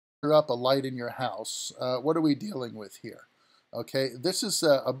up a light in your house, what are we dealing with here? Okay, this is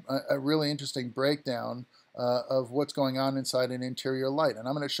a really interesting breakdown of what's going on inside an interior light. And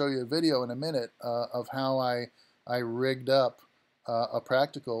I'm going to show you a video in a minute of how I rigged up a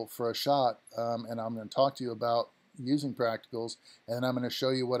practical for a shot. And I'm going to talk to you about using practicals. And I'm going to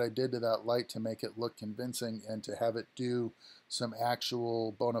show you what I did to that light to make it look convincing and to have it do some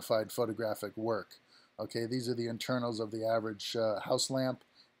actual bona fide photographic work. Okay, these are the internals of the average house lamp.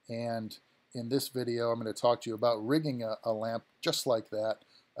 And in this video, I'm going to talk to you about rigging a lamp just like that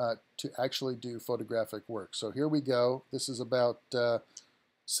to actually do photographic work. So here we go. This is about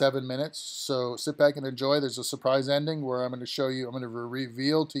 7 minutes. So sit back and enjoy. There's a surprise ending where I'm going to show you, I'm going to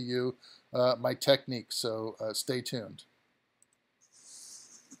reveal to you my technique. So stay tuned.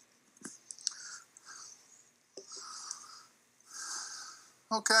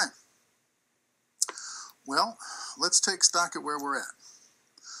 Okay. Well, let's take stock at where we're at.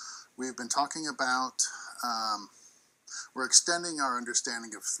 We've been talking about, we're extending our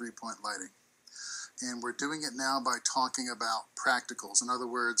understanding of three-point lighting. And we're doing it now by talking about practicals. In other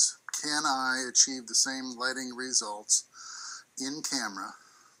words, can I achieve the same lighting results in camera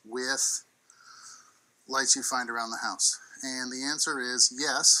with lights you find around the house? And the answer is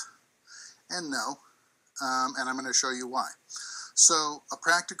yes and no. And I'm going to show you why. So a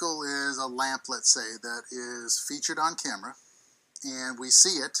practical is a lamp, let's say, that is featured on camera. And we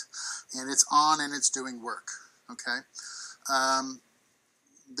see it, and it's on and it's doing work, okay?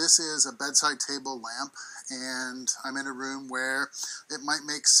 This is a bedside table lamp, and I'm in a room where it might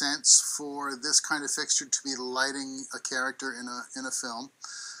make sense for this kind of fixture to be lighting a character in a film.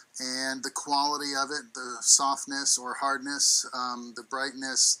 And the quality of it, the softness or hardness, the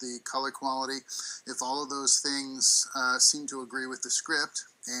brightness, the color quality, if all of those things seem to agree with the script,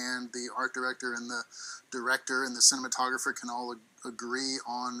 and the art director and the director and the cinematographer can all agree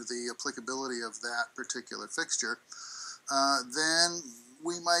on the applicability of that particular fixture, then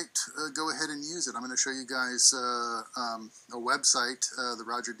we might go ahead and use it. I'm going to show you guys a website, the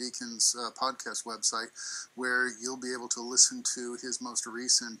Roger Deakins podcast website, where you'll be able to listen to his most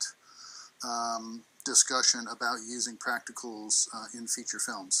recent discussion about using practicals in feature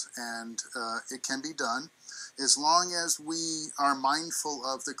films. And it can be done as long as we are mindful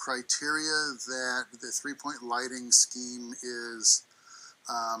of the criteria that the three-point lighting scheme is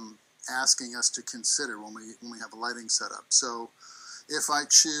asking us to consider when we have a lighting setup. So if I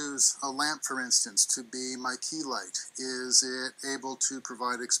choose a lamp, for instance, to be my key light, is it able to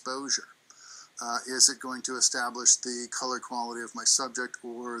provide exposure? Is it going to establish the color quality of my subject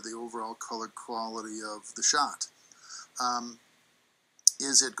or the overall color quality of the shot?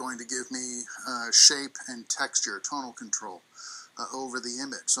 Is it going to give me shape and texture, tonal control over the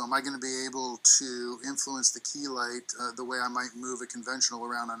image? So am I going to be able to influence the key light the way I might move a conventional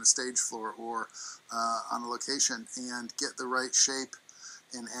around on a stage floor or on a location and get the right shape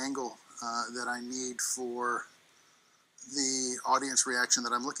and angle that I need for the audience reaction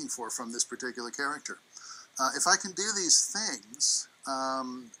that I'm looking for from this particular character? If I can do these things,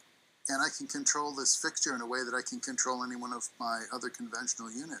 and I can control this fixture in a way that I can control any one of my other conventional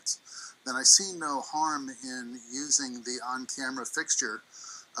units, then I see no harm in using the on-camera fixture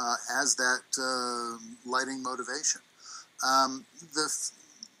as that lighting motivation. The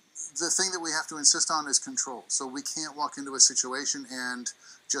thing that we have to insist on is control. So we can't walk into a situation and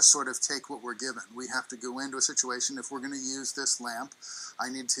just sort of take what we're given. We have to go into a situation. If we're going to use this lamp, I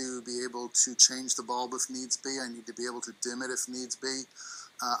need to be able to change the bulb if needs be. I need to be able to dim it if needs be.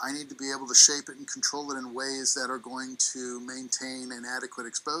 I need to be able to shape it and control it in ways that are going to maintain an adequate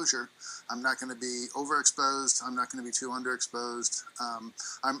exposure. I'm not going to be overexposed. I'm not going to be too underexposed.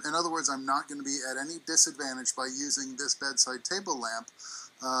 In other words, I'm not going to be at any disadvantage by using this bedside table lamp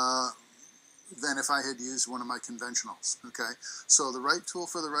than if I had used one of my conventionals. Okay, so the right tool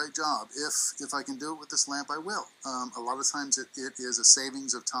for the right job. If I can do it with this lamp, I will. A lot of times it is a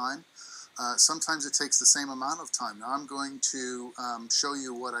savings of time. Sometimes it takes the same amount of time. Now I'm going to show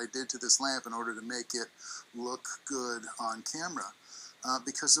you what I did to this lamp in order to make it look good on camera,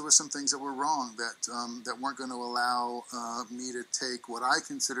 because there were some things that were wrong that weren't going to allow me to take what I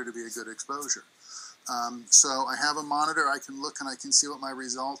consider to be a good exposure. So I have a monitor. I can look and I can see what my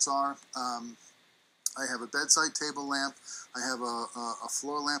results are. I have a bedside table lamp. I have a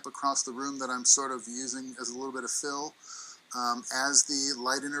floor lamp across the room that I'm sort of using as a little bit of fill. As the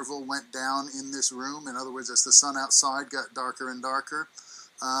light interval went down in this room, in other words, as the sun outside got darker and darker,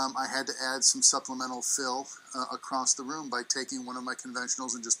 I had to add some supplemental fill across the room by taking one of my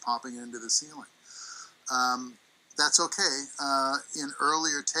conventionals and just popping it into the ceiling. That's okay. In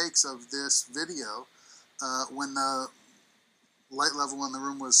earlier takes of this video, when the light level in the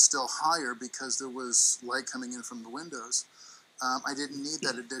room was still higher because there was light coming in from the windows, I didn't need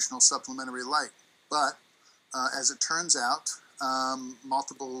that additional supplementary light. But as it turns out,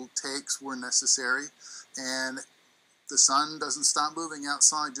 multiple takes were necessary, and the sun doesn't stop moving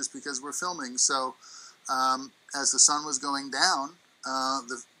outside just because we're filming. So as the sun was going down,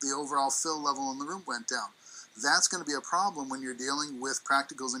 the overall fill level in the room went down. That's going to be a problem when you're dealing with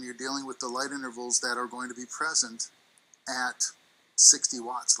practicals and you're dealing with the light intervals that are going to be present at 60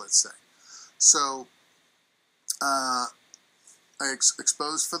 watts, let's say. So I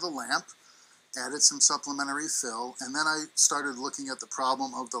exposed for the lamp, added some supplementary fill, and then I started looking at the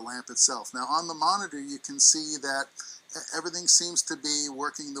problem of the lamp itself. Now on the monitor you can see that everything seems to be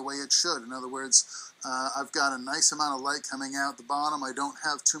working the way it should. In other words, I've got a nice amount of light coming out the bottom. I don't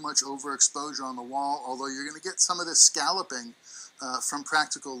have too much overexposure on the wall, although you're going to get some of this scalloping from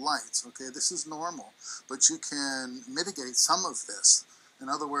practical lights. Okay, this is normal, but you can mitigate some of this. In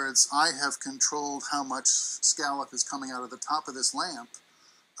other words, I have controlled how much scallop is coming out of the top of this lamp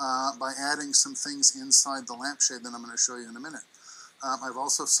by adding some things inside the lampshade that I'm going to show you in a minute. I've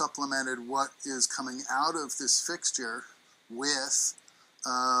also supplemented what is coming out of this fixture with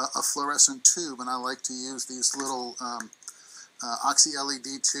a fluorescent tube, and I like to use these little Oxy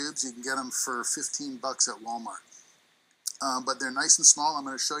LED tubes. You can get them for 15 bucks at Walmart. But they're nice and small. I'm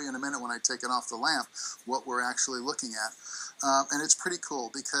going to show you in a minute when I take it off the lamp what we're actually looking at. And it's pretty cool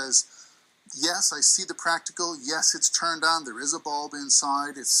because, yes, I see the practical. Yes, it's turned on. There is a bulb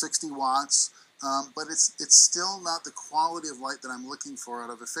inside. It's 60 watts. But it's still not the quality of light that I'm looking for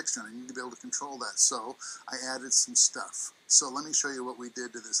out of a fixture. I need to be able to control that. So I added some stuff. So let me show you what we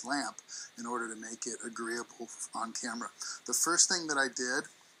did to this lamp in order to make it agreeable on camera. The first thing that I did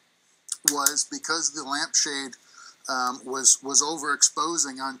was, because the lampshade was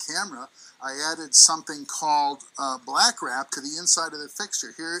overexposing on camera, I added something called black wrap to the inside of the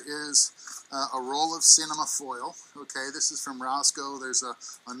fixture. Here is a roll of cinema foil. Okay, this is from Roscoe. There's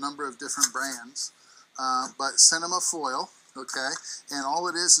a number of different brands, but cinema foil. Okay, and all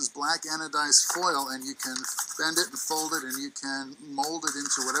it is black anodized foil, and you can bend it and fold it, and you can mold it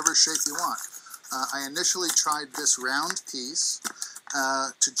into whatever shape you want. I initially tried this round piece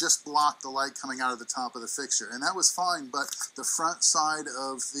to just block the light coming out of the top of the fixture, and that was fine, but the front side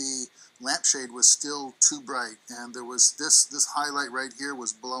of the lampshade was still too bright, and there was this highlight right here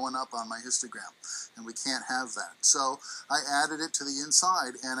was blowing up on my histogram, and we can't have that. So I added it to the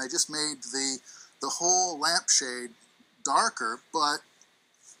inside, and I just made the whole lampshade darker, but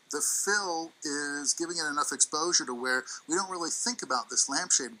the fill is giving it enough exposure to where we don't really think about this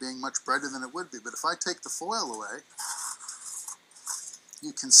lampshade being much brighter than it would be. But if I take the foil away,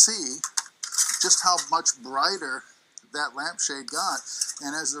 you can see just how much brighter that lampshade got,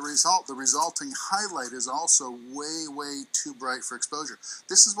 and as a result, the resulting highlight is also way too bright for exposure.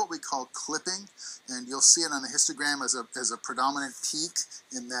 This is what we call clipping, and you'll see it on the histogram as a predominant peak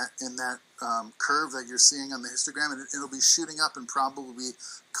in that curve that you're seeing on the histogram, and it'll be shooting up and probably be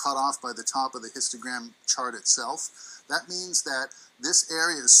cut off by the top of the histogram chart itself. That means that this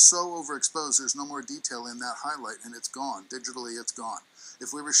area is so overexposed, there's no more detail in that highlight, and it's gone. Digitally, it's gone.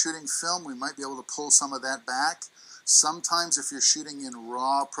 If we were shooting film, we might be able to pull some of that back. Sometimes if you're shooting in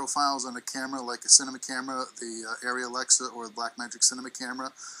raw profiles on a camera, like a cinema camera, the Arri Alexa or the Blackmagic cinema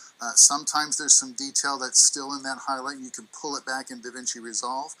camera, sometimes there's some detail that's still in that highlight, and you can pull it back in DaVinci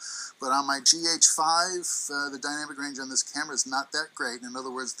Resolve. But on my GH5, the dynamic range on this camera is not that great. In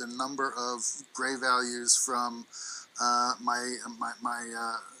other words, the number of gray values from my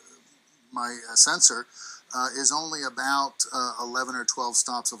sensor is only about 11 or 12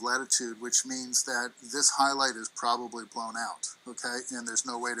 stops of latitude, which means that this highlight is probably blown out, okay? And there's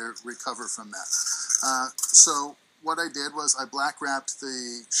no way to recover from that. So what I did was I black wrapped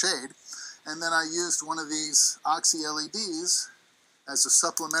the shade, and then I used one of these Oxy LEDs as a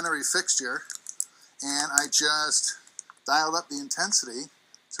supplementary fixture, and I just dialed up the intensity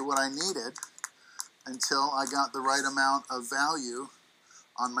to what I needed until I got the right amount of value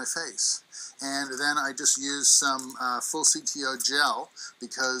on my face. And then I just used some full CTO gel,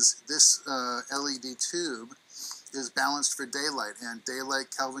 because this LED tube is balanced for daylight, and daylight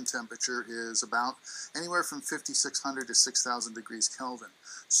Kelvin temperature is about anywhere from 5,600 to 6,000 degrees Kelvin.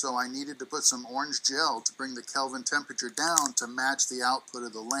 So I needed to put some orange gel to bring the Kelvin temperature down to match the output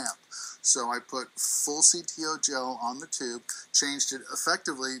of the lamp. So I put full CTO gel on the tube, changed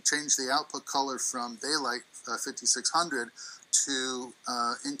the output color from daylight 5,600 to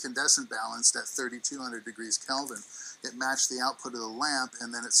incandescent balanced at 3,200 degrees Kelvin. It matched the output of the lamp,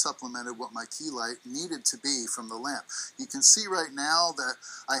 and then it supplemented what my key light needed to be from the lamp. You can see right now that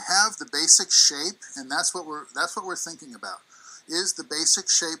I have the basic shape, and that's what we're thinking about. Is the basic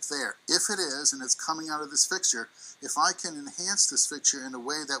shape there? If it is, and it's coming out of this fixture, if I can enhance this fixture in a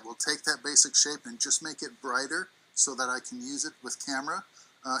way that will take that basic shape and just make it brighter so that I can use it with camera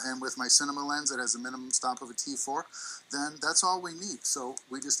and with my cinema lens that has a minimum stop of a T4, then that's all we need. So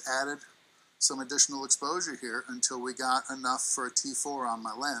we just added some additional exposure here until we got enough for a T4 on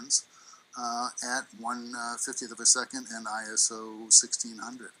my lens at 1/50th of a second and ISO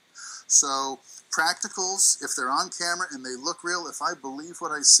 1600. So practicals, if they're on camera and they look real, if I believe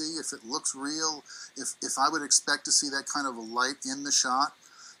what I see, if it looks real, if I would expect to see that kind of a light in the shot,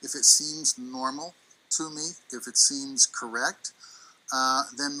 if it seems normal to me, if it seems correct,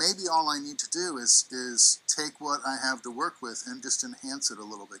 then maybe all I need to do is take what I have to work with and just enhance it a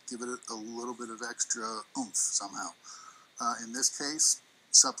little bit, give it a little bit of extra oomph somehow. In this case,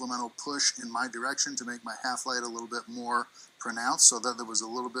 supplemental push in my direction to make my half light a little bit more pronounced, so that there was a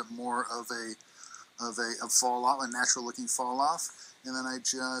little bit more of a fall off, a natural looking fall off, and then I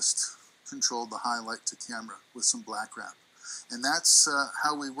just controlled the highlight to camera with some black wrap. And that's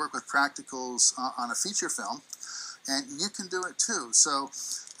how we work with practicals on a feature film, and you can do it too. So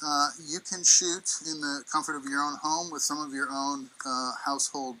you can shoot in the comfort of your own home with some of your own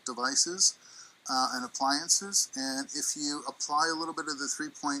household devices and appliances, and if you apply a little bit of the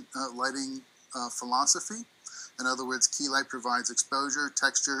three-point lighting philosophy, in other words, key light provides exposure,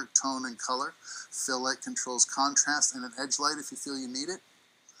 texture, tone, and color. Fill light controls contrast, and an edge light if you feel you need it.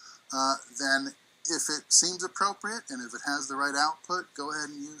 Then if it seems appropriate and if it has the right output, go ahead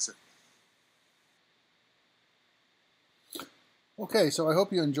and use it. Okay, so I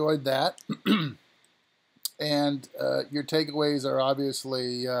hope you enjoyed that. And your takeaways are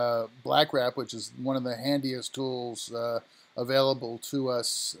obviously black wrap, which is one of the handiest tools available to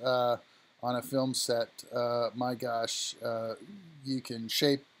us on a film set. My gosh, you can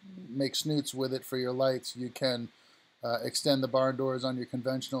make snoots with it for your lights. You can extend the barn doors on your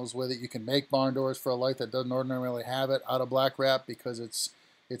conventionals with it. You can make barn doors for a light that doesn't ordinarily have it out of black wrap because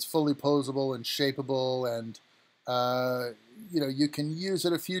it's fully posable and shapeable, and you can use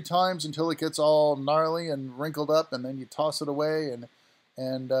it a few times until it gets all gnarly and wrinkled up, and then you toss it away,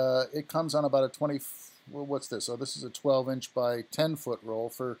 and it comes on about a 20. Well, what's this? Oh, this is a 12-inch by 10-foot roll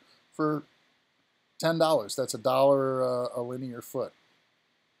for $10. That's $1 a linear foot.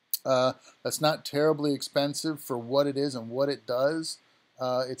 That's not terribly expensive for what it is and what it does.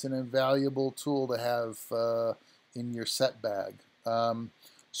 It's an invaluable tool to have in your set bag.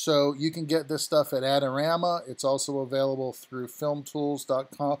 So you can get this stuff at Adorama. It's also available through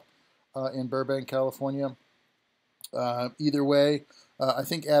filmtools.com in Burbank, California. Either way, I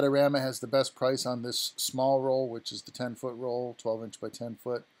think Adorama has the best price on this small roll, which is the 10-foot roll, 12-inch by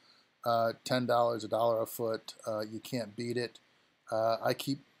 10-foot. $10, $1 a foot. You can't beat it. I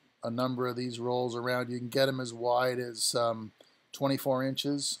keep a number of these rolls around. You can get them as wide as 24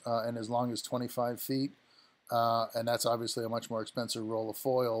 inches and as long as 25 feet. And that's obviously a much more expensive roll of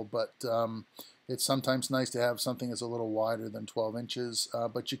foil, but it's sometimes nice to have something that's a little wider than 12 inches.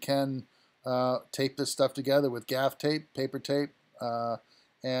 But you can tape this stuff together with gaff tape, paper tape,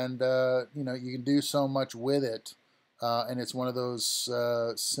 and you can do so much with it. And it's one of those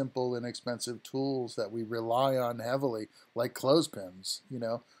simple, inexpensive tools that we rely on heavily, like clothespins,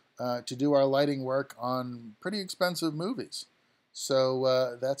 to do our lighting work on pretty expensive movies.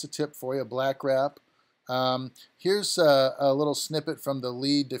 So that's a tip for you, black wrap. Here's a little snippet from the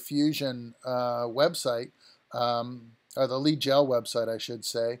Lead Diffusion website, or the Lead Gel website, I should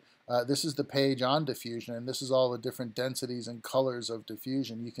say. This is the page on diffusion, and this is all the different densities and colors of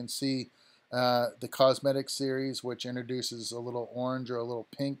diffusion. You can see the cosmetic series, which introduces a little orange or a little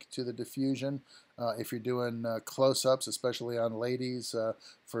pink to the diffusion. If you're doing close-ups, especially on ladies,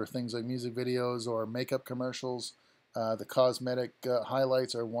 for things like music videos or makeup commercials, the cosmetic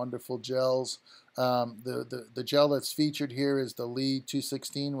highlights are wonderful gels. The gel that's featured here is the Lead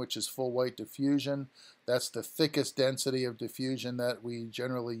 216, which is full white diffusion. That's the thickest density of diffusion that we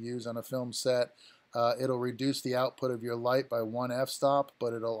generally use on a film set. It'll reduce the output of your light by 1 f-stop,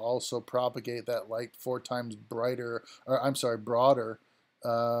 but it'll also propagate that light 4 times broader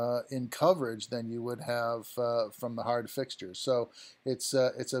in coverage than you would have from the hard fixtures. So it's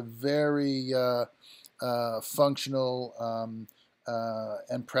a very functional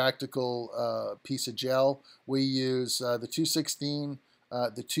and practical piece of gel. We use the 216,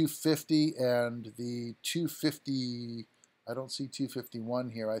 the 250, and the 250. I don't see 251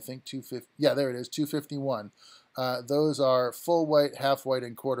 here. I think 250. Yeah, there it is, 251. Those are full white, half white,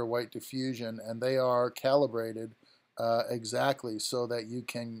 and quarter white diffusion, and they are calibrated exactly so that you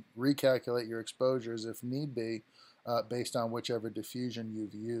can recalculate your exposures if need be based on whichever diffusion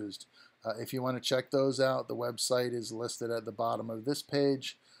you've used. If you want to check those out, the website is listed at the bottom of this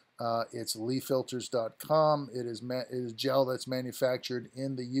page. It's leefilters.com. It is gel that's manufactured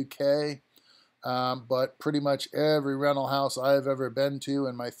in the UK, but pretty much every rental house I've ever been to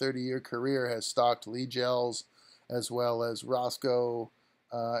in my 30-year career has stocked Lee gels, as well as Roscoe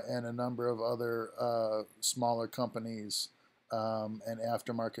and a number of other smaller companies and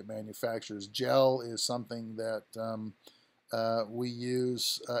aftermarket manufacturers. Gel is something that we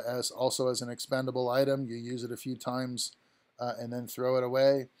use also as an expendable item. You use it a few times and then throw it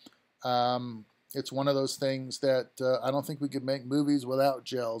away. It's one of those things that I don't think we could make movies without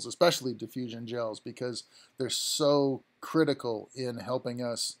gels, especially diffusion gels, because they're so critical in helping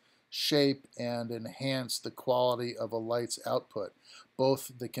us shape and enhance the quality of a light's output,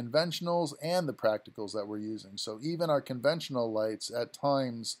 both the conventionals and the practicals that we're using. So even our conventional lights at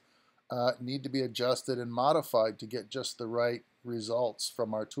times need to be adjusted and modified to get just the right results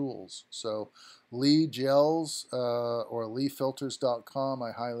from our tools. So Lee gels or leefilters.com,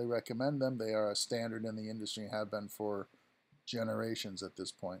 I highly recommend them. They are a standard in the industry and have been for generations at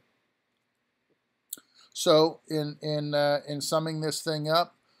this point. So in summing this thing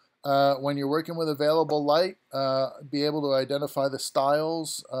up, when you're working with available light, be able to identify the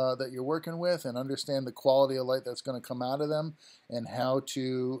styles that you're working with and understand the quality of light that's going to come out of them and how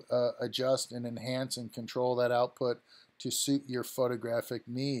to adjust and enhance and control that output to suit your photographic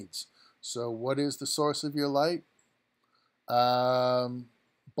needs. So what is the source of your light?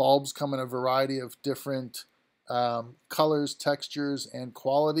 Bulbs come in a variety of different colors, textures, and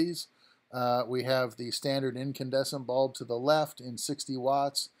qualities. We have the standard incandescent bulb to the left in 60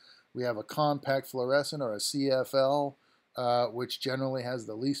 watts. We have a compact fluorescent, or a CFL, which generally has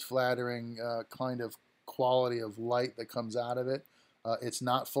the least flattering kind of quality of light that comes out of it. It's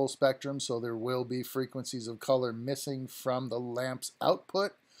not full spectrum, so there will be frequencies of color missing from the lamp's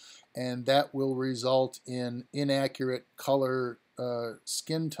output, and that will result in inaccurate color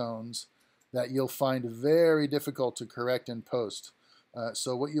skin tones that you'll find very difficult to correct in post.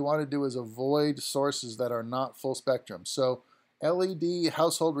 So what you want to do is avoid sources that are not full spectrum. So LED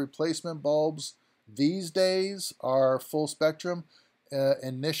household replacement bulbs these days are full spectrum.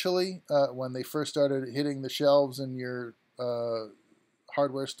 Initially, when they first started hitting the shelves in your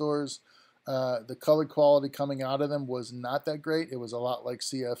hardware stores, the color quality coming out of them was not that great. It was a lot like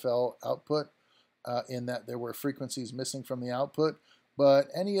CFL output in that there were frequencies missing from the output. But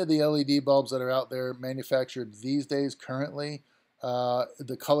any of the LED bulbs that are out there manufactured these days currently,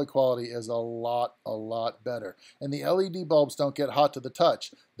 the color quality is a lot better. And the LED bulbs don't get hot to the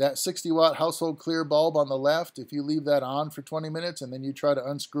touch. That 60 watt household clear bulb on the left, if you leave that on for 20 minutes and then you try to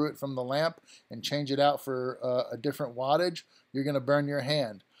unscrew it from the lamp and change it out for a different wattage, you're going to burn your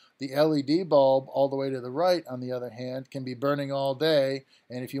hand. The LED bulb all the way to the right, on the other hand, can be burning all day,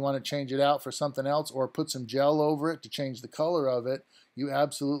 and if you want to change it out for something else or put some gel over it to change the color of it, you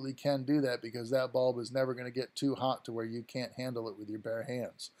absolutely can do that, because that bulb is never going to get too hot to where you can't handle it with your bare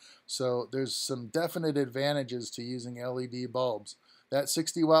hands. So there's some definite advantages to using LED bulbs. That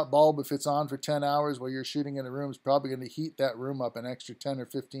 60 watt bulb, if it's on for 10 hours while you're shooting in a room, is probably going to heat that room up an extra 10 or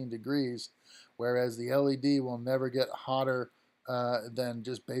 15 degrees, whereas the LED will never get hotter than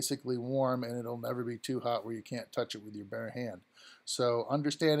just basically warm, and it'll never be too hot where you can't touch it with your bare hand. So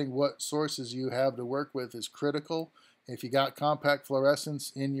understanding what sources you have to work with is critical. If you got compact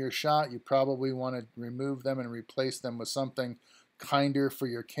fluorescents in your shot, you probably want to remove them and replace them with something kinder for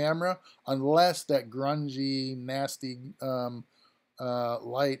your camera, unless that grungy, nasty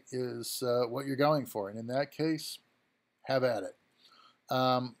light is what you're going for. And in that case, have at it.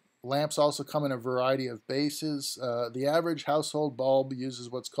 Lamps also come in a variety of bases. The average household bulb uses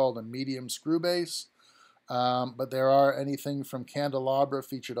what's called a medium screw base, but there are anything from candelabra,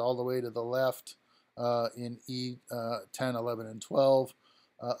 featured all the way to the left, in E10, 11, and 12,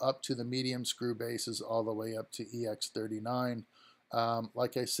 up to the medium screw bases all the way up to EX39.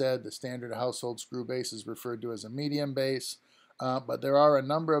 Like I said, the standard household screw base is referred to as a medium base, but there are a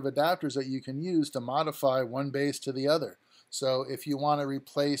number of adapters that you can use to modify one base to the other. So if you want to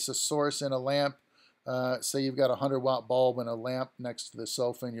replace a source in a lamp, say you've got a 100 watt bulb and a lamp next to the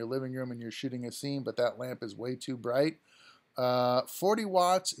sofa in your living room and you're shooting a scene, but that lamp is way too bright, 40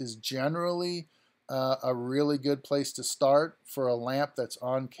 watts is generally a really good place to start for a lamp that's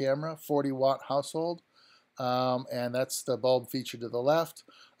on camera, 40 watt household, and that's the bulb featured to the left.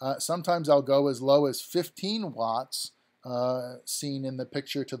 Sometimes I'll go as low as 15 watts, seen in the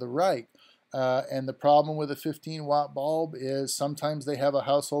picture to the right. And the problem with a 15 watt bulb is sometimes they have a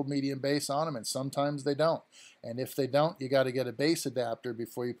household medium base on them and sometimes they don't. And if they don't, you got to get a base adapter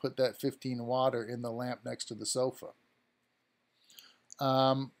before you put that 15 watter in the lamp next to the sofa.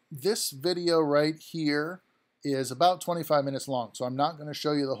 This video right here is about 25 minutes long, so I'm not going to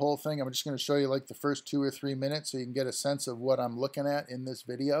show you the whole thing. I'm just going to show you like the first 2 or 3 minutes so you can get a sense of what I'm looking at in this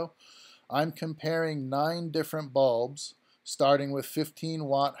video. I'm comparing 9 different bulbs, starting with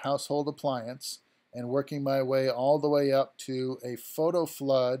 15-watt household appliance and working my way all the way up to a photo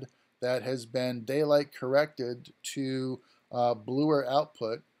flood that has been daylight corrected to bluer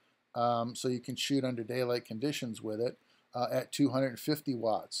output, so you can shoot under daylight conditions with it at 250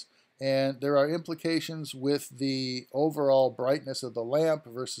 watts. And there are implications with the overall brightness of the lamp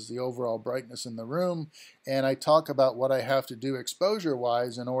versus the overall brightness in the room. And I talk about what I have to do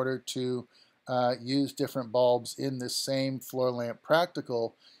exposure-wise in order to use different bulbs in this same floor lamp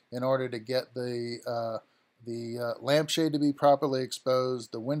practical in order to get the lampshade to be properly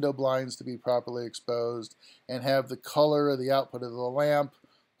exposed, the window blinds to be properly exposed, and have the color of the output of the lamp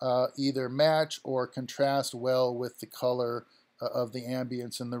either match or contrast well with the color of the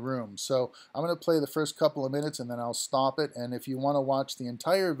ambience in the room. So I'm going to play the first couple of minutes and then I'll stop it. And if you want to watch the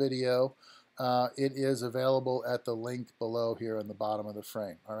entire video, it is available at the link below here in the bottom of the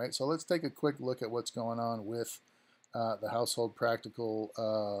frame. All right, so let's take a quick look at what's going on with the household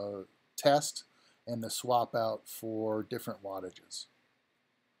practical test and the swap out for different wattages.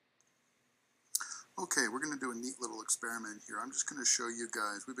 Okay, we're going to do a neat little experiment here. I'm just going to show you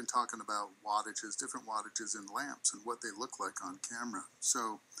guys, we've been talking about wattages, different wattages in lamps and what they look like on camera.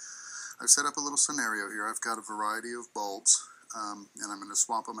 So I've set up a little scenario here. I've got a variety of bulbs, and I'm going to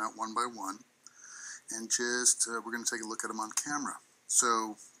swap them out one by one. And just, we're going to take a look at them on camera.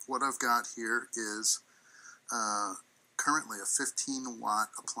 So what I've got here is currently a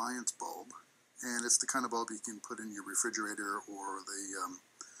 15-watt appliance bulb. And it's the kind of bulb you can put in your refrigerator or the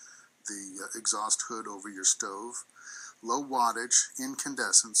exhaust hood over your stove. Low wattage,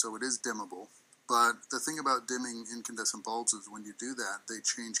 incandescent, so it is dimmable. But the thing about dimming incandescent bulbs is when you do that, they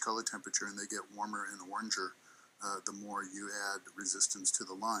change color temperature and they get warmer and oranger the more you add resistance to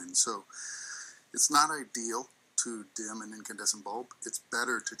the line. So it's not ideal to dim an incandescent bulb. It's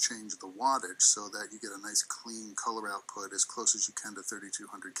better to change the wattage so that you get a nice clean color output as close as you can to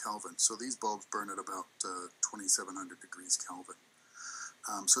 3200 Kelvin. So these bulbs burn at about 2700 degrees Kelvin.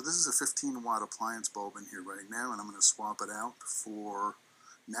 So this is a 15-watt appliance bulb in here right now, and I'm going to swap it out for,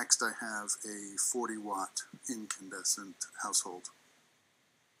 next I have a 40-watt incandescent household.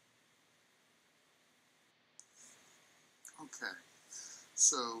 Okay,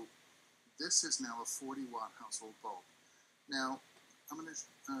 so this is now a 40-watt household bulb. Now, I'm going to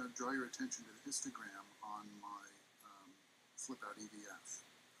draw your attention to the histogram on my flip-out EVF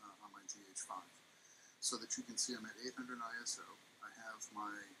on my GH5 so that you can see I'm at 800 ISO. I have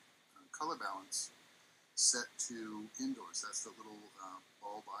my color balance set to indoors. That's the little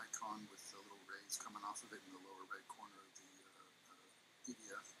bulb icon with the little rays coming off of it in the lower right corner of the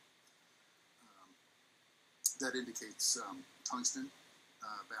EVF. That indicates tungsten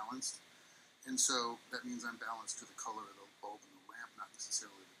balanced. And so that means I'm balanced to the color of the bulb in the lamp, not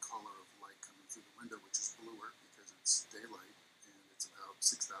necessarily the color of light coming through the window, which is bluer because it's daylight and it's about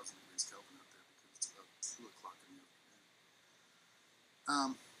 6,000 degrees Kelvin out there because it's about 2 o'clock in the afternoon.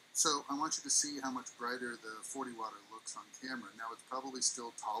 So I want you to see how much brighter the 40-watt looks on camera. Now it's probably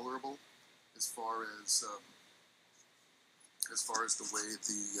still tolerable as far as the way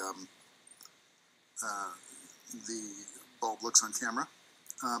the bulb looks on camera,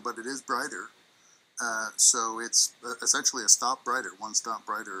 but it is brighter. So it's essentially a stop brighter, one stop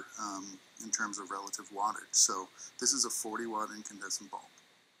brighter in terms of relative wattage. So this is a 40-watt incandescent bulb.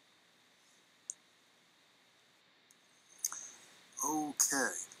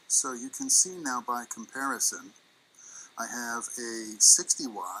 Okay, so you can see now by comparison, I have a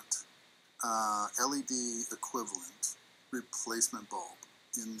 60-watt LED equivalent replacement bulb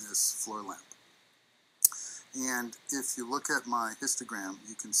in this floor lamp. And if you look at my histogram,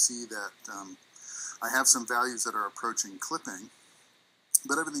 you can see that I have some values that are approaching clipping,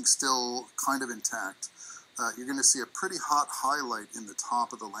 but everything's still kind of intact. You're going to see a pretty hot highlight in the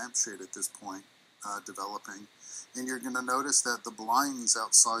top of the lampshade at this point developing. And you're going to notice that the blinds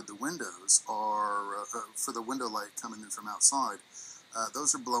outside the windows are, for the window light coming in from outside,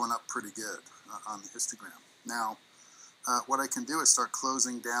 those are blowing up pretty good on the histogram. Now, what I can do is start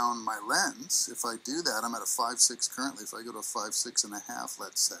closing down my lens. If I do that, I'm at a 5.6 currently. If I go to a 5.6.5,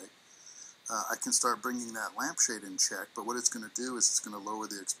 let's say, I can start bringing that lampshade in check. But what it's going to do is it's going to lower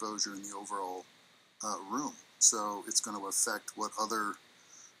the exposure in the overall room. So it's going to affect what other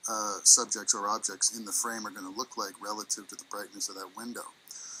subjects or objects in the frame are going to look like relative to the brightness of that window.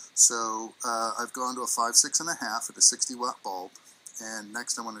 So I've gone to a 5.6.5 at a 60-watt bulb, and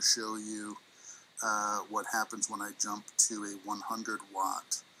next I want to show you what happens when I jump to a 100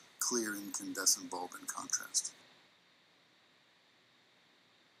 watt clear incandescent bulb in contrast.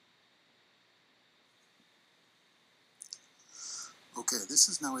 Okay, this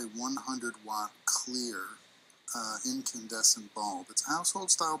is now a 100 watt clear incandescent bulb. It's a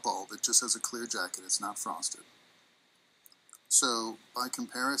household style bulb. It just has a clear jacket. It's not frosted. So by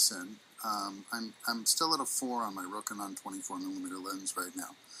comparison, I'm still at a 4 on my Rokinon 24mm lens right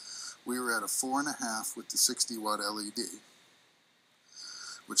now. We were at a 4.5 with the 60 watt LED,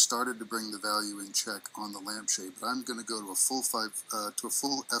 which started to bring the value in check on the lampshade. But I'm going to go to a full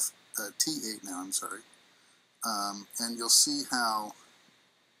T8 now. I'm sorry, and you'll see how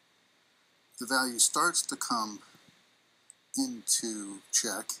the value starts to come into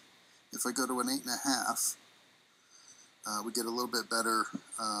check. If I go to an 8.5, we get a little bit better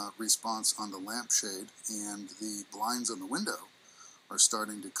response on the lampshade, and the blinds on the window are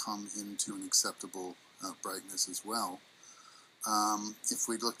starting to come into an acceptable brightness as well. If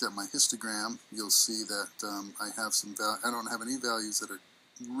we looked at my histogram, you'll see that I have some I don't have any values that are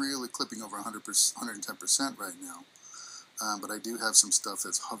really clipping over 100%, 110% right now, but I do have some stuff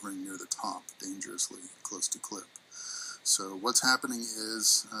that's hovering near the top, dangerously close to clip. So what's happening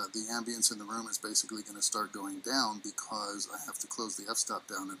is the ambience in the room is basically going to start going down because I have to close the f-stop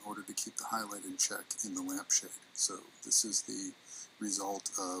down in order to keep the highlight in check in the lampshade. So this is the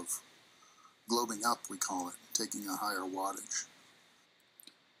result of globing up, we call it, taking a higher wattage.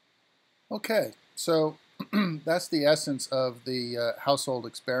 Okay, so that's the essence of the household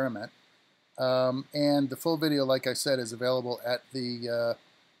experiment. And the full video, like I said, is available at the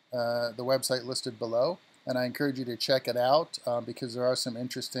website listed below. And I encourage you to check it out because there are some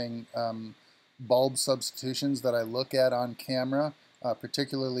interesting bulb substitutions that I look at on camera,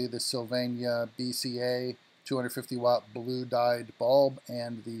 particularly the Sylvania BCA 250 watt blue dyed bulb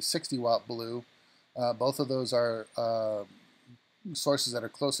and the 60 watt blue. Both of those are sources that are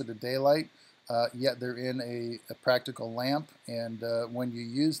closer to daylight, yet they're in a practical lamp, and when you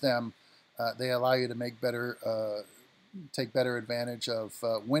use them, they allow you to make take better advantage of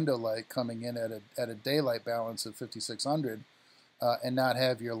window light coming in at a daylight balance of 5600, and not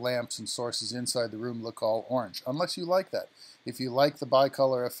have your lamps and sources inside the room look all orange, unless you like that. If you like the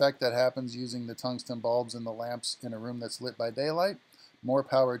bicolor effect that happens using the tungsten bulbs and the lamps in a room that's lit by daylight, more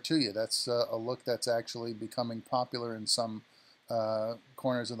power to you. That's a look that's actually becoming popular in some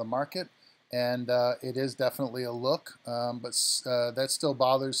corners of the market, and it is definitely a look, but that still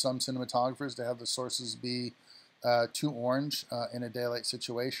bothers some cinematographers to have the sources be too orange in a daylight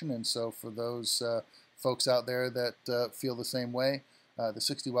situation. And so for those folks out there that feel the same way, the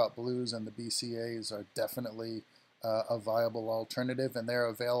 60 watt blues and the BCAs are definitely a viable alternative, and they're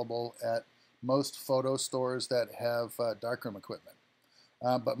available at most photo stores that have darkroom equipment.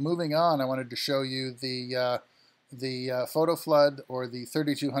 But moving on, I wanted to show you the Photo Flood, or the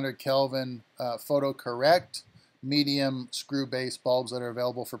 3200 Kelvin Photo Correct medium screw base bulbs that are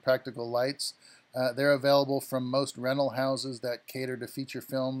available for practical lights. They're available from most rental houses that cater to feature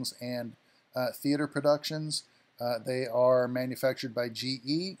films and theater productions. They are manufactured by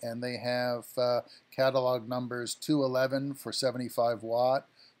GE, and they have catalog numbers 211 for 75 watt,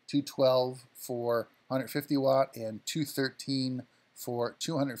 212 for 150 watt, and 213 for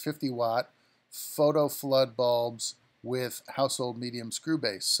 250 watt photo flood bulbs with household medium screw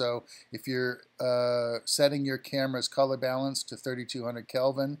base. So if you're setting your camera's color balance to 3200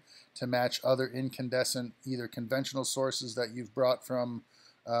 Kelvin to match other incandescent, either conventional sources that you've brought from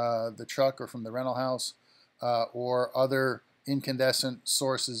the truck or from the rental house, or other incandescent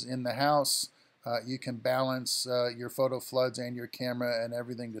sources in the house, you can balance your photo floods and your camera and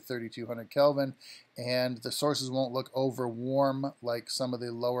everything to 3200 Kelvin, and the sources won't look over warm like some of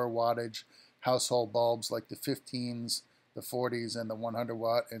the lower wattage household bulbs like the 15s, the 40s, and the 100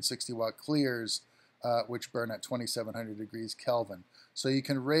 watt and 60 watt clears, which burn at 2700 degrees Kelvin. So you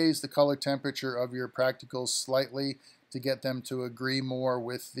can raise the color temperature of your practicals slightly to get them to agree more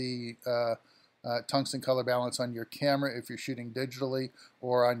with the tungsten color balance on your camera if you're shooting digitally,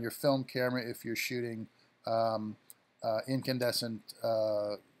 or on your film camera if you're shooting incandescent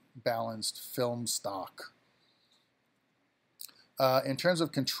balanced film stock. In terms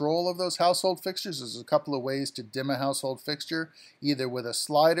of control of those household fixtures, there's a couple of ways to dim a household fixture, either with a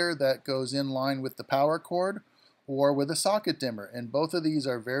slider that goes in line with the power cord, or with a socket dimmer. And both of these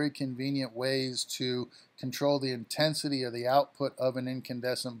are very convenient ways to control the intensity of the output of an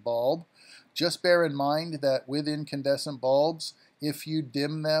incandescent bulb. Just bear in mind that with incandescent bulbs, if you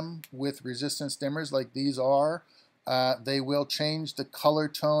dim them with resistance dimmers like these are, they will change the color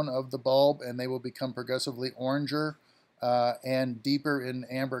tone of the bulb, and they will become progressively oranger and deeper in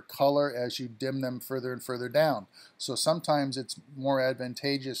amber color as you dim them further and further down. So sometimes it's more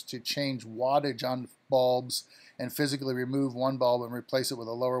advantageous to change wattage on bulbs and physically remove one bulb and replace it with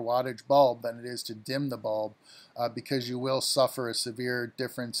a lower wattage bulb than it is to dim the bulb, because you will suffer a severe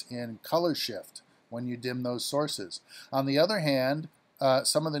difference in color shift when you dim those sources. On the other hand,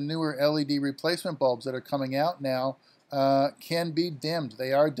 some of the newer LED replacement bulbs that are coming out now can be dimmed.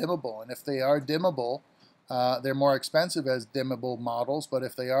 They are dimmable, and if they are dimmable, they're more expensive as dimmable models, but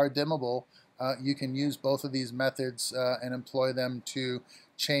if they are dimmable, you can use both of these methods and employ them to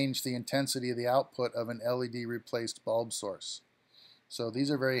change the intensity of the output of an LED replaced bulb source. So these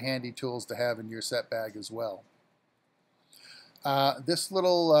are very handy tools to have in your set bag as well. This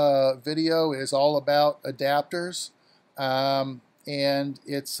little video is all about adapters, and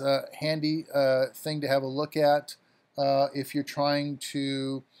it's a handy thing to have a look at if you're trying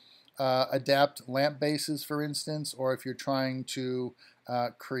to adapt lamp bases, for instance, or if you're trying to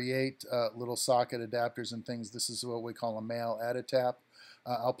create little socket adapters and things. This is what we call a male add-a-tap.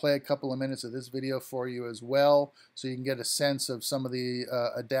 I'll play a couple of minutes of this video for you as well, so you can get a sense of some of the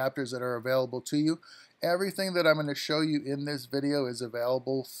adapters that are available to you. Everything that I'm going to show you in this video is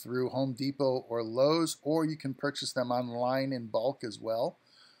available through Home Depot or Lowe's, or you can purchase them online in bulk as well.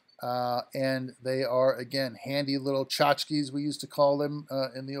 And they are, again, handy little tchotchkes, we used to call them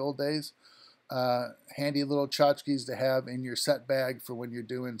in the old days. Handy little tchotchkes to have in your set bag for when you're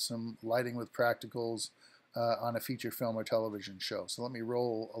doing some lighting with practicals on a feature film or television show. So let me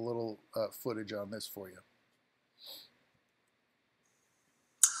roll a little footage on this for you.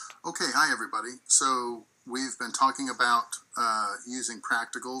 Okay, hi everybody. So we've been talking about using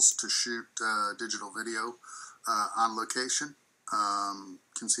practicals to shoot digital video on location,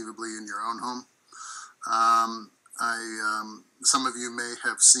 conceivably in your own home. Some of you may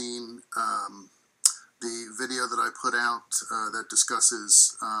have seen the video that I put out that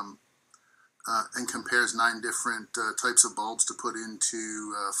discusses and compares 9 different types of bulbs to put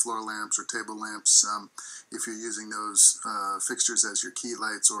into floor lamps or table lamps if you're using those fixtures as your key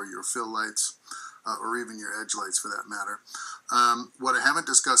lights or your fill lights, or even your edge lights for that matter. What I haven't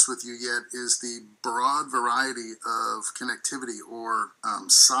discussed with you yet is the broad variety of connectivity or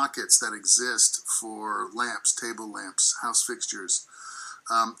sockets that exist for lamps, table lamps, house fixtures.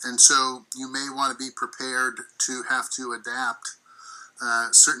 And so you may want to be prepared to have to adapt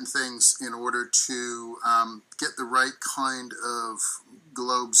certain things in order to get the right kind of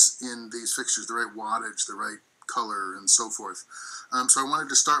globes in these fixtures, the right wattage, the right color, and so forth. So I wanted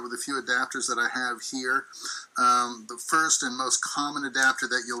to start with a few adapters that I have here. The first and most common adapter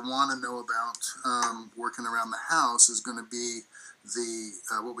that you'll want to know about working around the house is going to be the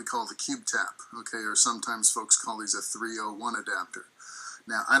what we call the cube tap, okay, or sometimes folks call these a 301 adapter.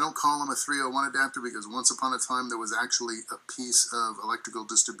 Now, I don't call them a 301 adapter because once upon a time there was actually a piece of electrical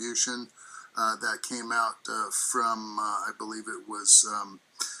distribution that came out from, I believe it was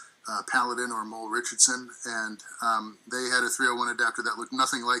Paladin or Mole Richardson, and they had a 301 adapter that looked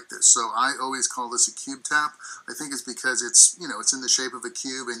nothing like this. So I always call this a cube tap. I think it's because it's, you know, it's in the shape of a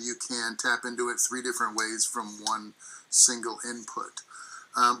cube and you can tap into it 3 different ways from one single input.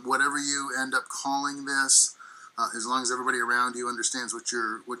 Whatever you end up calling this, as long as everybody around you understands what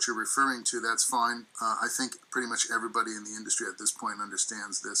you're referring to, that's fine. I think pretty much everybody in the industry at this point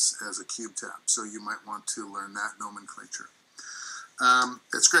understands this as a cube tap, so you might want to learn that nomenclature.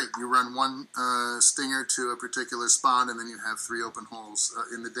 That's great. You run one stinger to a particular spot, and then you have 3 open holes.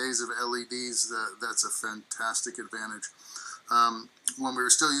 In the days of LEDs, that's a fantastic advantage. When we were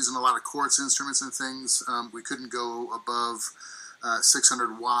still using a lot of quartz instruments and things, we couldn't go above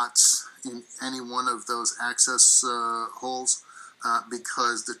 600 watts in any one of those access holes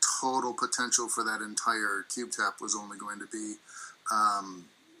because the total potential for that entire cube tap was only going to be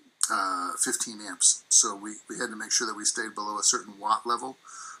 15 amps. So we had to make sure that we stayed below a certain watt level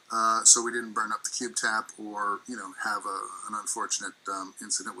so we didn't burn up the cube tap or, you know, have an unfortunate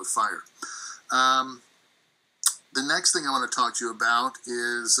incident with fire. The next thing I want to talk to you about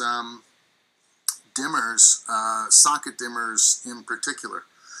is dimmers, socket dimmers in particular.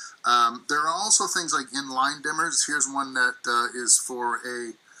 There are also things like inline dimmers. Here's one that is for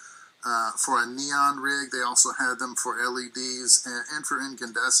a neon rig. They also had them for LEDs and for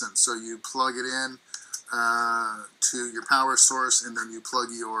incandescent. So you plug it in to your power source, and then you plug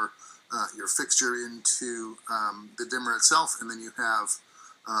your fixture into the dimmer itself, and then you have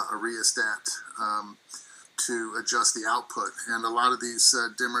a rheostat to adjust the output. And a lot of these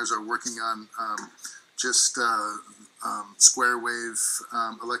dimmers are working on just square wave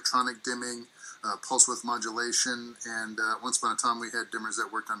electronic dimming, pulse width modulation, and once upon a time we had dimmers that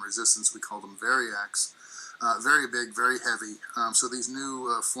worked on resistance. We called them variacs. Very big, very heavy. So these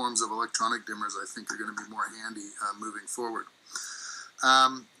new forms of electronic dimmers, I think, are going to be more handy moving forward.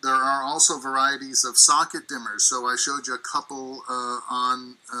 There are also varieties of socket dimmers. So I showed you a couple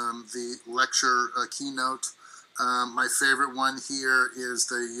on the lecture keynote. My favorite one here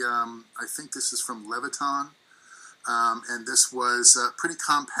is I think this is from Leviton. And this was a pretty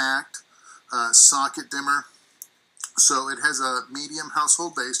compact socket dimmer. So it has a medium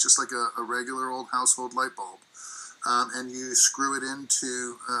household base, just like a regular old household light bulb. And you screw it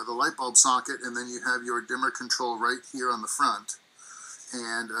into the light bulb socket, and then you have your dimmer control right here on the front.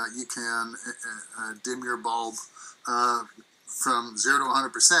 And you can dim your bulb from 0 to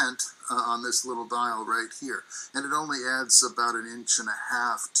 100% on this little dial right here. And it only adds about 1.5 inches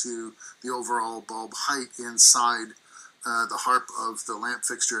to the overall bulb height inside the harp of the lamp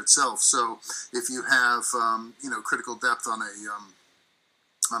fixture itself. So if you have critical depth on a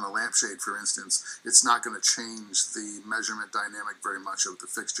lampshade, for instance, it's not going to change the measurement dynamic very much of the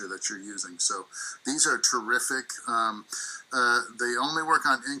fixture that you're using. So these are terrific. They only work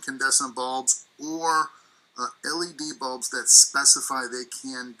on incandescent bulbs or LED bulbs that specify they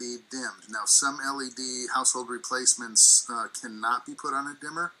can be dimmed. Now, some LED household replacements cannot be put on a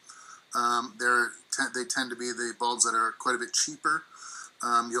dimmer. They tend to be the bulbs that are quite a bit cheaper.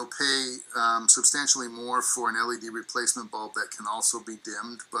 You'll pay substantially more for an LED replacement bulb that can also be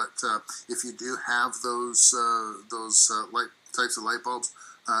dimmed, but if you do have those types of light bulbs,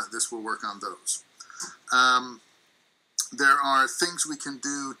 this will work on those. There are things we can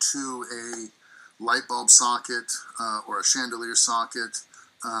do to a light bulb socket or a chandelier socket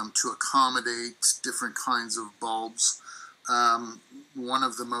to accommodate different kinds of bulbs. One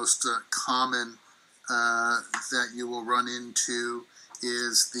of the most common that you will run into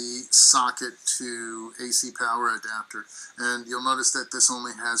is the socket to AC power adapter. And you'll notice that this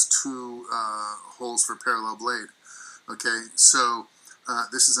only has 2 holes for parallel blade. Okay, so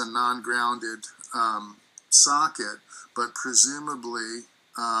this is a non-grounded socket, but presumably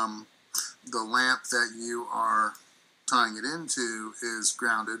the lamp that you are tying it into is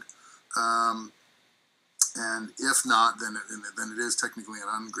grounded. And if not, then it is technically an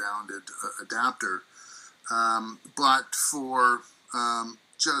ungrounded adapter. But for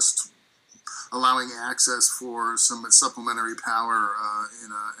just allowing access for some supplementary power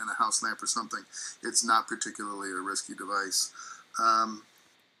in a house lamp or something, it's not particularly a risky device.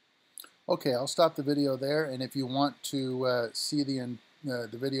 Okay, I'll stop the video there, and if you want to see the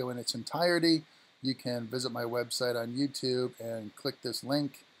video in its entirety, you can visit my website on YouTube and click this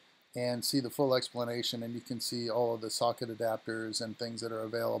link and see the full explanation, and you can see all of the socket adapters and things that are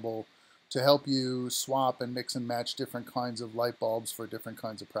available to help you swap and mix and match different kinds of light bulbs for different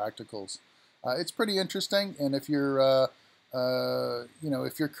kinds of practicals. It's pretty interesting, and if you're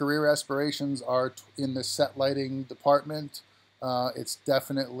if your career aspirations are in the set lighting department, it's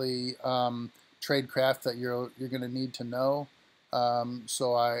definitely tradecraft that you're going to need to know.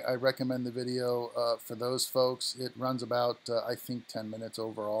 So I recommend the video for those folks. It runs about, I think, 10 minutes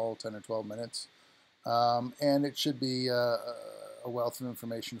overall, 10 or 12 minutes. And it should be a wealth of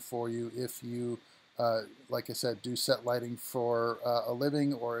information for you if you, like I said, do set lighting for a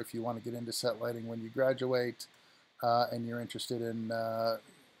living, or if you want to get into set lighting when you graduate and you're interested in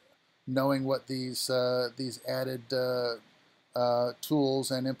knowing what these added tools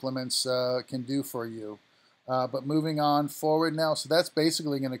and implements can do for you. But moving on forward now, so that's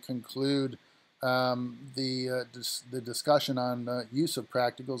basically going to conclude the discussion on use of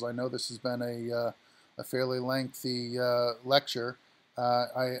practicals. I know this has been a fairly lengthy lecture.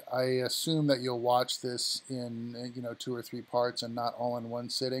 I assume that you'll watch this in 2 or 3 parts and not all in one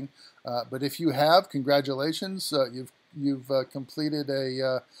sitting. But if you have, congratulations, you've completed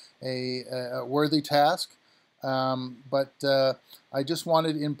a worthy task. But I just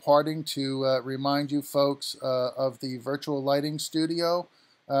wanted, in parting, to remind you folks of the virtual lighting studio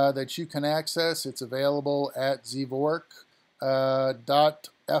that you can access. It's available at Zivork.fr,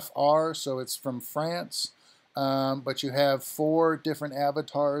 so it's from France. But you have 4 different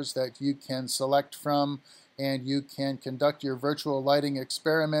avatars that you can select from, and you can conduct your virtual lighting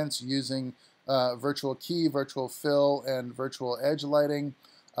experiments using virtual key, virtual fill, and virtual edge lighting.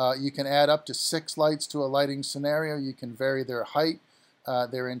 You can add up to 6 lights to a lighting scenario. You can vary their height,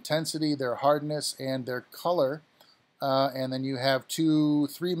 their intensity, their hardness, and their color. And then you have 3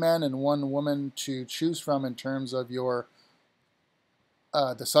 men and 1 woman to choose from in terms of your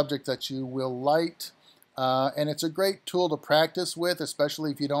the subject that you will light. And it's a great tool to practice with,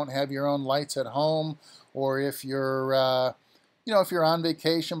 especially if you don't have your own lights at home, or if you're if you're on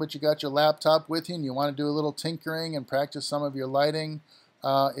vacation but you got your laptop with you and you want to do a little tinkering and practice some of your lighting.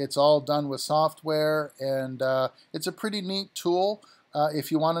 It's all done with software, and it's a pretty neat tool.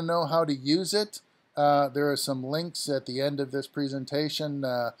 If you want to know how to use it, there are some links at the end of this presentation.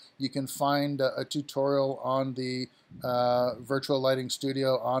 You can find a tutorial on the Virtual Lighting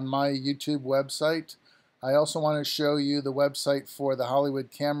Studio on my YouTube website. I also want to show you the website for the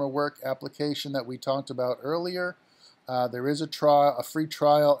Hollywood Camera Work application that we talked about earlier. There is a free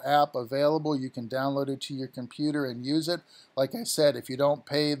trial app available. You can download it to your computer and use it. Like I said, if you don't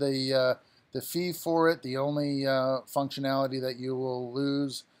pay the fee for it, the only functionality that you will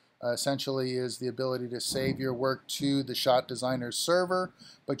lose essentially is the ability to save your work to the Shot Designer server,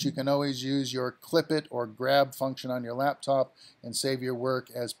 but you can always use your clip it or grab function on your laptop and save your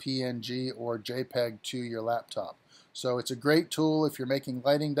work as PNG or JPEG to your laptop. So it's a great tool if you're making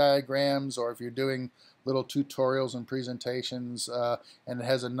lighting diagrams or if you're doing little tutorials and presentations, and it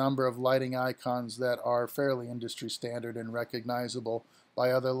has a number of lighting icons that are fairly industry standard and recognizable by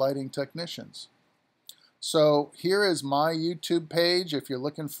other lighting technicians. So here is my YouTube page. If you're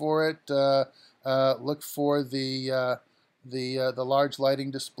looking for it, look for the large lighting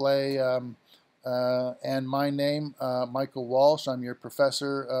display and my name, Michael Walsh. I'm your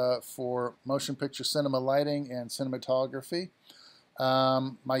professor for motion picture cinema lighting and cinematography.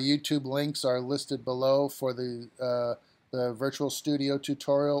 My YouTube links are listed below for the Virtual Studio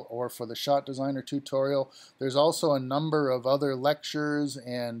tutorial or for the Shot Designer tutorial. There's also a number of other lectures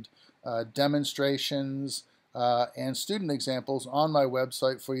and demonstrations and student examples on my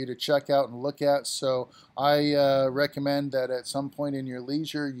website for you to check out and look at. So I recommend that at some point in your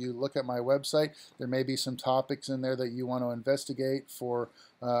leisure you look at my website. There may be some topics in there that you want to investigate for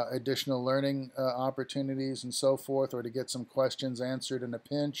additional learning opportunities and so forth, or to get some questions answered in a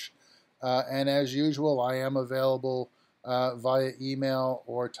pinch. And as usual, I am available via email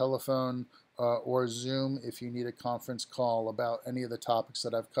or telephone or Zoom if you need a conference call about any of the topics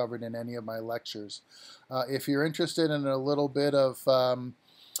that I've covered in any of my lectures. If you're interested in a little bit of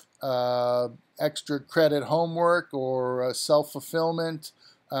extra credit homework or self-fulfillment,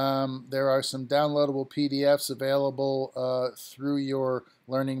 there are some downloadable PDFs available through your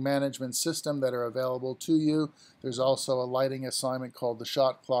learning management system that are available to you. There's also a lighting assignment called the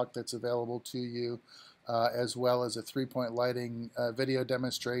Shot Clock that's available to you, as well as a 3-point lighting video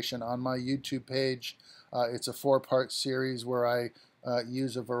demonstration on my YouTube page. It's a 4-part series where I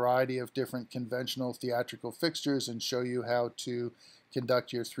use a variety of different conventional theatrical fixtures and show you how to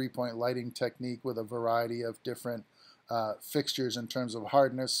conduct your 3-point lighting technique with a variety of different fixtures in terms of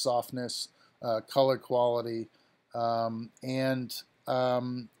hardness, softness, color quality, and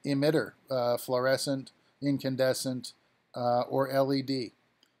emitter, fluorescent, incandescent, or LED.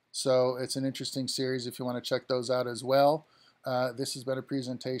 So it's an interesting series if you want to check those out as well. This has been a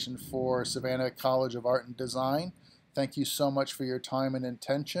presentation for Savannah College of Art and Design. Thank you so much for your time and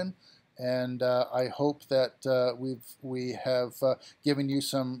attention, and I hope that we have given you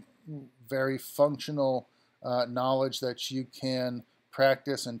some very functional knowledge that you can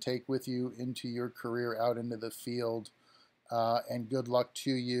practice and take with you into your career out into the field. And good luck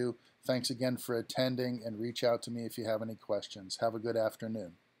to you. Thanks again for attending, and reach out to me if you have any questions. Have a good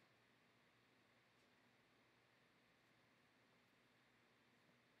afternoon.